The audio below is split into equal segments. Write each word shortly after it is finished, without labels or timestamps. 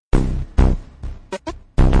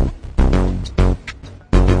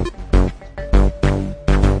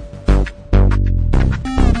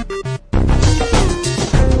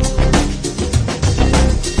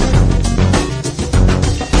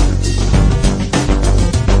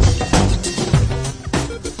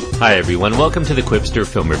Hi everyone, welcome to the Quipster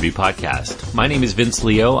Film Review Podcast. My name is Vince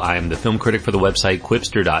Leo, I am the film critic for the website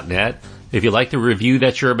Quipster.net. If you like the review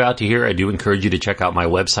that you're about to hear, I do encourage you to check out my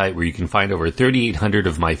website where you can find over 3,800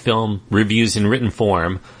 of my film reviews in written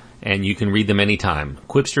form, and you can read them anytime.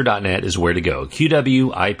 Quipster.net is where to go,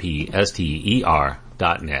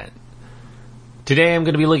 QWIPSTER.net. Today I'm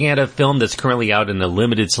going to be looking at a film that's currently out in a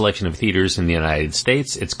limited selection of theaters in the United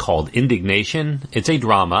States. It's called Indignation. It's a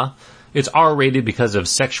drama. It's R-rated because of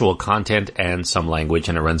sexual content and some language,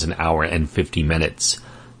 and it runs an hour and 50 minutes.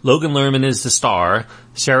 Logan Lerman is the star.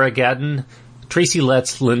 Sarah Gadon, Tracy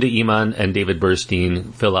Letts, Linda Eman, and David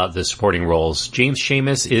Burstein fill out the supporting roles. James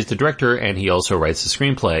Schamus is the director, and he also writes the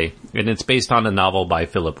screenplay, and it's based on a novel by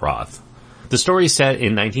Philip Roth. The story is set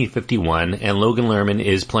in 1951, and Logan Lerman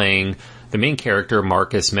is playing the main character,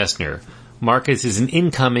 Marcus Messner. Marcus is an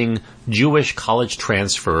incoming Jewish college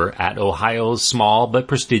transfer at Ohio's small but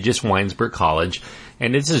prestigious Winesberg College,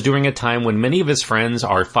 and this is during a time when many of his friends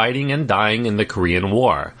are fighting and dying in the Korean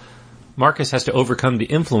War. Marcus has to overcome the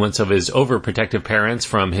influence of his overprotective parents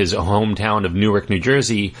from his hometown of Newark, New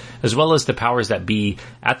Jersey, as well as the powers that be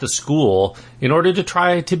at the school in order to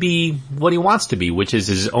try to be what he wants to be, which is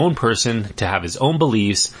his own person, to have his own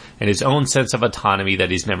beliefs and his own sense of autonomy that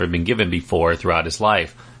he's never been given before throughout his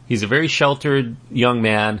life. He's a very sheltered young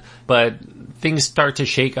man, but things start to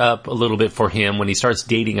shake up a little bit for him when he starts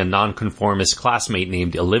dating a non-conformist classmate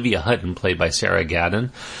named Olivia Hutton, played by Sarah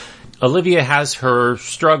Gadon. Olivia has her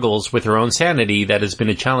struggles with her own sanity that has been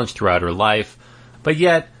a challenge throughout her life, but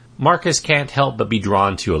yet Marcus can't help but be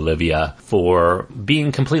drawn to Olivia for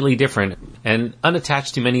being completely different and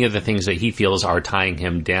unattached to many of the things that he feels are tying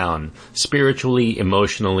him down, spiritually,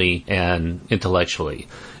 emotionally, and intellectually.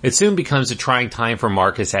 It soon becomes a trying time for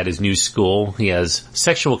Marcus at his new school. He has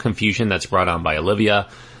sexual confusion that's brought on by Olivia.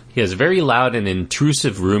 He has very loud and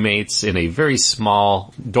intrusive roommates in a very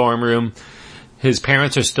small dorm room. His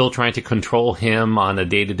parents are still trying to control him on a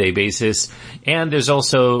day-to-day basis. And there's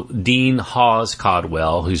also Dean Hawes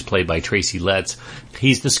Caudwell, who's played by Tracy Letts.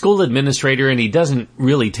 He's the school administrator, and he doesn't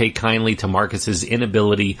really take kindly to Marcus's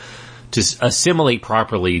inability to assimilate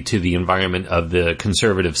properly to the environment of the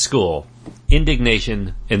conservative school.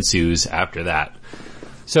 Indignation ensues after that.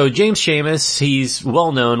 So James Schamus, he's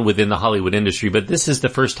well known within the Hollywood industry, but this is the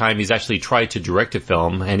first time he's actually tried to direct a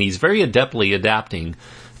film, and he's very adeptly adapting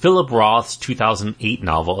Philip Roth's 2008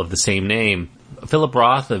 novel of the same name. Philip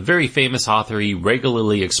Roth, a very famous author, he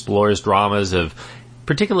regularly explores dramas of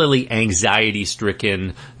particularly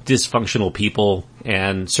anxiety-stricken, dysfunctional people,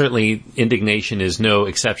 and certainly Indignation is no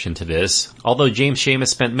exception to this. Although James Schamus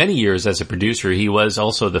spent many years as a producer, he was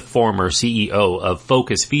also the former CEO of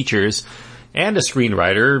Focus Features and a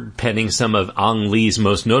screenwriter, penning some of Ang Lee's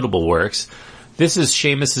most notable works. This is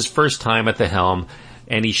Schamus's first time at the helm,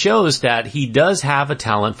 and he shows that he does have a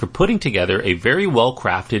talent for putting together a very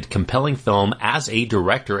well-crafted, compelling film as a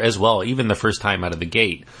director as well, even the first time out of the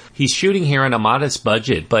gate. He's shooting here on a modest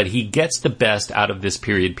budget, but he gets the best out of this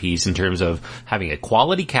period piece in terms of having a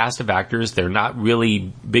quality cast of actors. They're not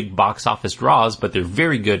really big box office draws, but they're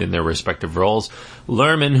very good in their respective roles.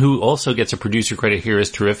 Lerman, who also gets a producer credit here,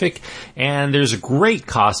 is terrific. And there's a great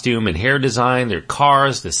costume and hair design. Their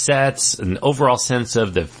cars, the sets, an overall sense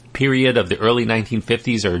of the period of the early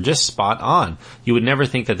 1950s are just spot on. You would never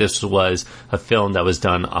think that this was a film that was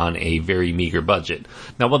done on a very meager budget.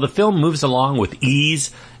 Now, while the film moves along with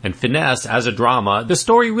ease and finesse as a drama, the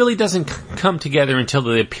story really doesn't come together until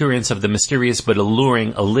the appearance of the mysterious but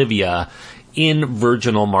alluring Olivia in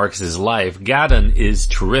virginal Marcus's life. Gadon is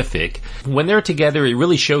terrific. When they're together, it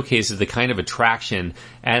really showcases the kind of attraction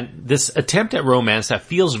and this attempt at romance that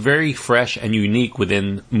feels very fresh and unique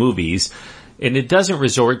within movies. And it doesn't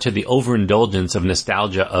resort to the overindulgence of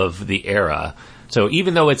nostalgia of the era. So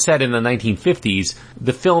even though it's set in the 1950s,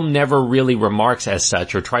 the film never really remarks as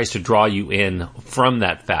such or tries to draw you in from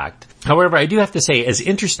that fact. However, I do have to say, as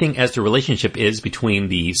interesting as the relationship is between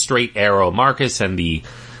the straight arrow Marcus and the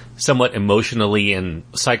somewhat emotionally and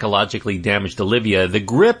psychologically damaged Olivia, the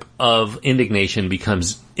grip of Indignation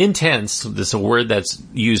becomes intense. This is a word that's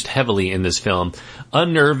used heavily in this film.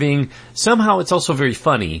 Unnerving. Somehow it's also very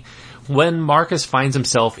funny. When Marcus finds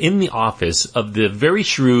himself in the office of the very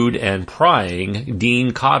shrewd and prying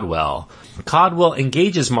Dean Caudwell, Caudwell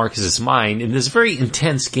engages Marcus's mind in this very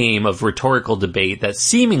intense game of rhetorical debate that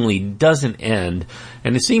seemingly doesn't end,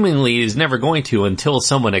 and it seemingly is never going to until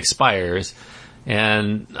someone expires.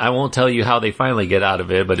 And I won't tell you how they finally get out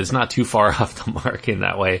of it, but it's not too far off the mark in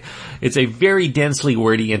that way. It's a very densely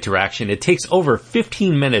wordy interaction. It takes over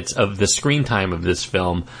 15 minutes of the screen time of this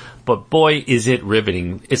film, but boy, is it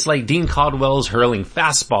riveting. It's like Dean Caudwell's hurling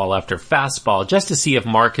fastball after fastball just to see if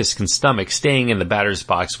Marcus can stomach staying in the batter's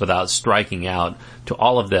box without striking out, to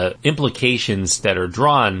all of the implications that are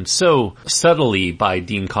drawn so subtly by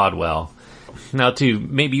Dean Caudwell. Now, to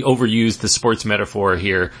maybe overuse the sports metaphor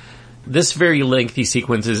here, this very lengthy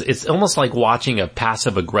sequence it's almost like watching a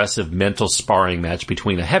passive-aggressive mental sparring match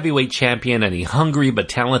between a heavyweight champion and a hungry but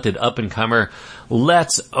talented up-and-comer.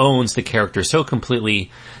 Let's owns the character so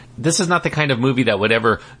completely. This is not the kind of movie that would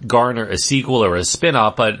ever garner a sequel or a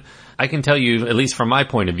spin-off, but I can tell you, at least from my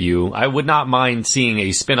point of view, I would not mind seeing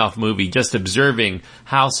a spin-off movie just observing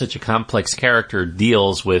how such a complex character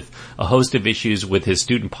deals with a host of issues with his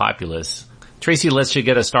student populace. Tracy Letts should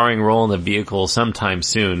get a starring role in the vehicle sometime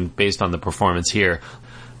soon, based on the performance here.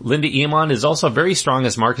 Linda Eamon is also very strong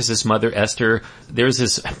as Marcus's mother, Esther. There's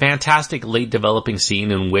this fantastic late developing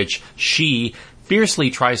scene in which she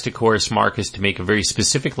fiercely tries to coerce Marcus to make a very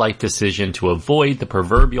specific life decision to avoid the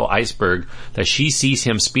proverbial iceberg that she sees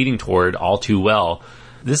him speeding toward all too well.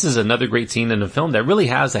 This is another great scene in the film that really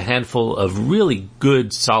has a handful of really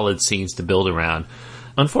good, solid scenes to build around.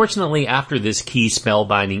 Unfortunately, after this key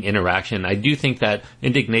spellbinding interaction, I do think that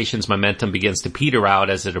Indignation's momentum begins to peter out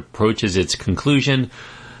as it approaches its conclusion.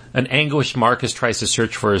 An anguished Marcus tries to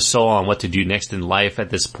search for his soul on what to do next in life at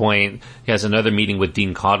this point. He has another meeting with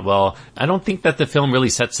Dean Caudwell. I don't think that the film really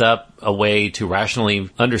sets up a way to rationally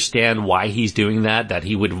understand why he's doing that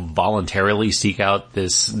he would voluntarily seek out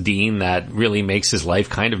this Dean that really makes his life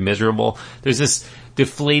kind of miserable. There's this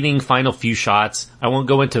deflating final few shots. I won't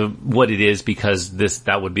go into what it is because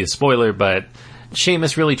that would be a spoiler, but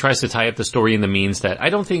Seamus really tries to tie up the story in the means that I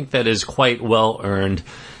don't think that is quite well earned.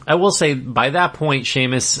 I will say by that point,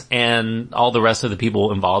 Seamus and all the rest of the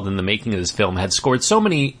people involved in the making of this film had scored so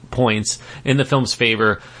many points in the film's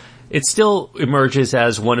favor. It still emerges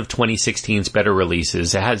as one of 2016's better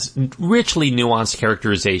releases. It has richly nuanced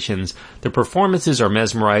characterizations. The performances are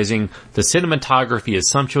mesmerizing. The cinematography is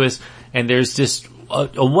sumptuous. And there's just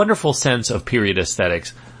a wonderful sense of period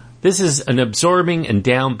aesthetics. This is an absorbing and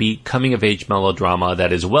downbeat coming-of-age melodrama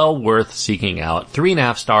that is well worth seeking out.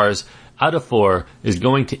 3.5 stars out of 4 is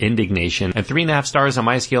going to Indignation, and 3.5 stars on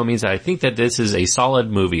my scale means that I think that this is a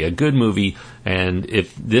solid movie, a good movie, and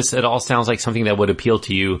if this at all sounds like something that would appeal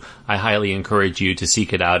to you, I highly encourage you to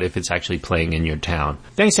seek it out if it's actually playing in your town.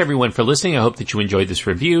 Thanks everyone for listening. I hope that you enjoyed this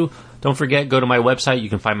review. Don't forget, go to my website. You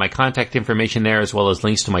can find my contact information there as well as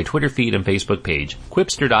links to my Twitter feed and Facebook page.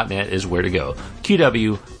 Quipster.net is where to go.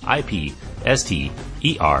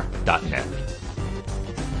 QWIPSTER.net.